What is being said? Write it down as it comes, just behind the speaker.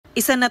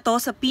Isa na to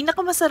sa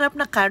pinakamasarap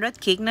na carrot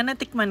cake na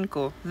natikman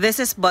ko.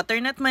 This is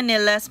Butternut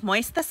Manila's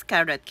Moistest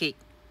carrot cake.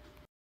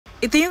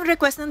 Ito yung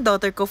request ng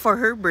daughter ko for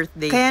her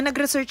birthday. Kaya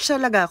nag-research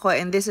talaga ako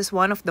and this is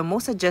one of the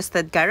most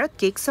suggested carrot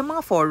cakes sa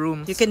mga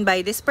forums. You can buy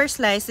this per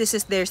slice. This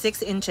is their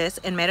 6 inches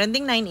and meron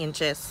ding 9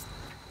 inches.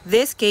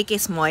 This cake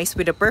is moist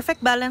with a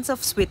perfect balance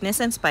of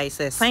sweetness and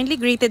spices.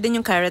 Finely grated din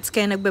yung carrots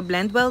kaya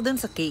nagbe-blend well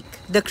dun sa cake.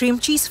 The cream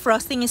cheese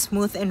frosting is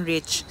smooth and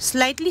rich.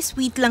 Slightly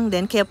sweet lang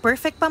din kaya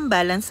perfect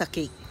pambalance sa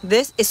cake.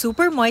 This is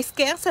super moist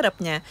kaya ang sarap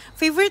niya.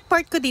 Favorite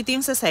part ko dito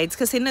yung sa sides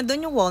kasi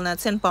nandun yung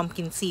walnuts and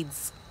pumpkin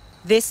seeds.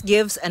 This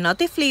gives a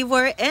nutty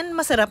flavor and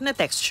masarap na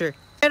texture.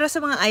 Pero sa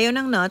mga ayaw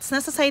ng nuts,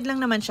 nasa side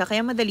lang naman siya kaya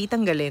madali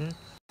tanggalin.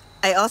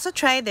 I also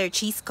tried their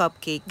cheese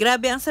cupcake.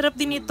 Grabe, ang sarap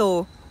din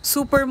ito.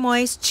 Super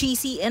moist,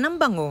 cheesy, and ang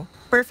bango.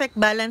 Perfect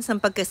balance ng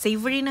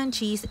pagka-savory ng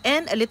cheese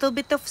and a little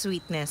bit of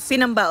sweetness.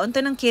 Pinambaon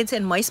to ng kids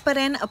and moist pa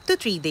rin up to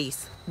 3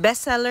 days.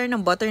 Bestseller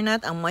ng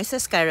Butternut ang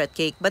Moistest carrot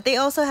cake, but they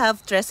also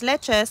have tres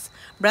leches,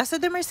 brazo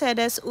de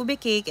mercedes, ube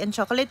cake, and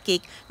chocolate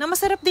cake na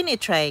masarap din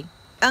i-try.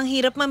 Ang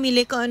hirap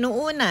mamili kung anong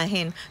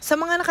uunahin. Sa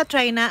mga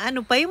nakatry na,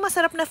 ano pa yung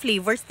masarap na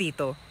flavors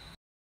dito?